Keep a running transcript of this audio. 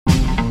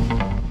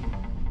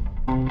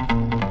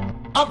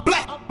I'm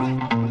black.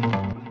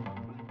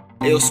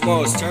 Yo,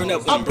 Smalls, turn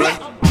up, I'm bro.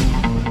 black.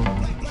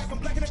 I'm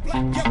black and I'm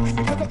black, yo.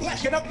 Because I'm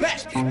black and I'm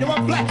black. Yo,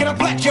 I'm black and I'm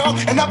black, yo.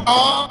 And I'm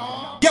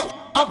yo,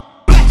 I'm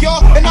black, yo.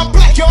 And I'm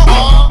black, yo.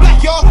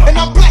 Black, yo. And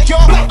I'm black, yo.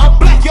 I'm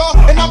black, yo.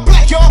 And I'm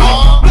black, yo.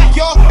 Black,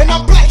 yo. And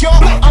I'm black, yo.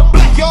 I'm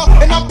black, yo.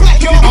 And I'm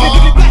black, yo.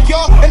 Black,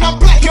 yo. And I'm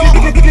black, yo.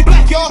 Black,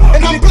 yo.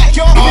 And I'm black,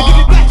 yo.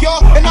 Black, yo.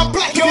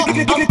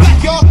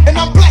 And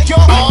I'm black, yo. I'm black,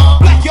 yo. And I'm black, yo.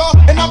 Black,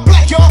 yo. And I'm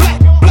black, yo.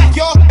 Black,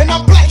 yo. And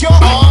I'm black, yo.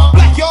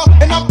 Black, yo.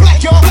 And I'm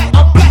black, yo.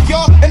 I'm black,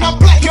 yo. And I'm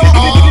black, yo.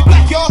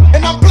 Black, yo.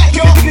 And I'm black,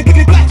 yo.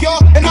 Black, yo.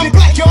 And I'm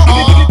black, yo.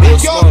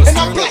 Black, yo. And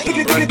I'm black,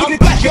 I'm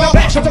black, yo.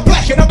 Back, shut the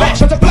black, and I'm back,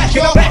 shut the black,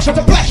 yo. Back, shut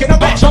the black, and I'm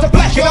back, shut the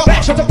black, yo.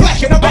 Back, shut the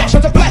black, and I'm back,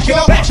 shut the black, yo.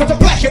 Back, shut the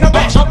black, and I'm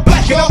back, shut the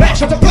black, yo. Back,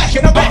 shut the black,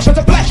 and I'm back, shut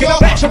the black, yo.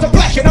 Back, shut the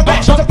black, and I'm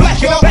back, shut the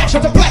black, yo. Back,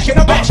 shut the black, and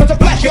I'm back, shut the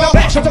black, yo.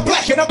 Back, shut the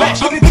black, and I'm back,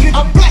 shut the black, yo.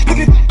 I'm black,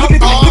 I'm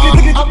black,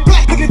 I'm black, I'm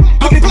black,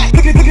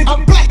 I'm black,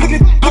 I'm black, I'm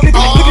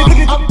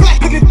black, I'm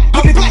black,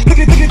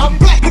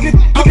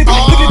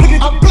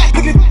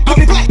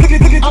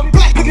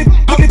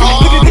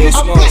 Yo,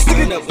 Smalls,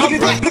 turn up, bro.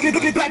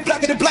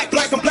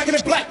 black, I'm black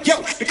and black, yo.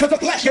 Because I'm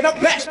black and I'm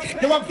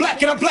black. Yo, I'm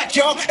black and I'm black,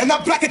 yo. And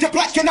I'm black and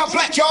black and I'm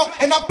black, yo.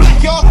 And I'm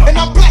black, yo. And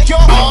I'm black, yo.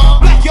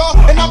 Black, yo.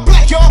 And I'm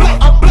black, yo.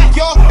 I'm black,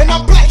 yo. And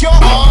I'm black, yo.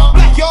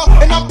 Black, yo.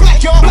 And I'm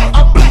black, yo.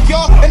 I'm black, yo.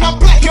 And I'm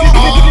black, yo.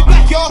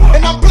 Black, yo.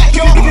 And I'm black,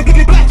 yo.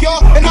 Black, yo.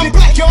 And I'm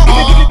black, yo.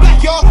 Black, yo.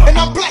 And I'm black, yo. I'm black, yo. And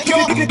I'm black,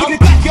 yo. Black,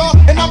 yo.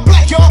 And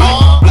I'm black, yo.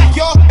 Black,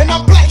 yo. And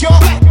I'm black, yo.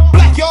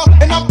 Black, yo.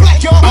 And I'm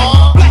black, yo.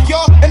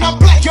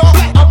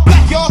 I'm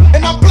black, yo.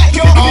 And I'm black,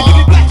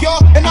 yo. Black, yo.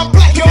 And I'm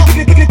black,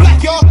 yo. Black,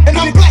 yo. And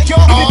I'm black, yo.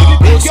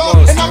 Black, yo.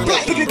 And I'm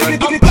black,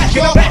 I'm black,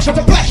 yo. Back, shut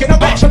the black, and I'm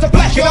back, shut the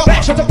black, yo.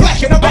 Back, shut the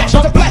black, and I'm back,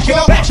 shut the black,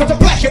 yo. Back, shut the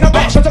black, and I'm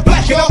back, shut the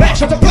black, yo. Back,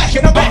 shut the black,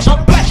 and I'm back, shut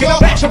the black, yo.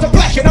 Back, shut the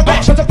black, and I'm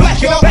back, shut the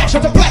black, yo. Back,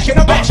 shut the black, and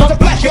I'm back, shut the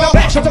black, yo.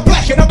 Back, shut the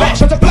black, and I'm back,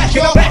 shut the black,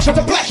 yo. Back, shut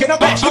the black, and I'm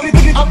back, shut the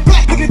black, I'm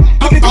black, I'm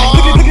black,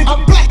 I'm black,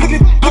 I'm black, I'm black, I'm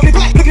black, I'm black, I'm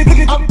black,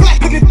 I'm black, I'm black, I'm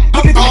black,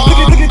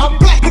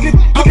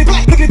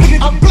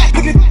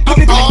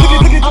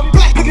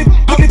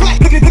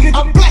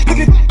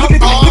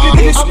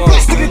 Yo,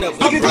 Smalls, turn up,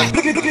 bro.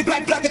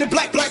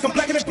 black, I'm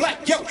black and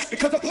black, yo.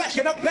 Because I'm black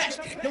and I'm black.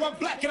 Yo, I'm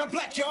black and I'm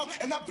black, yo.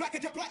 And I'm black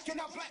and black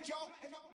and I'm black.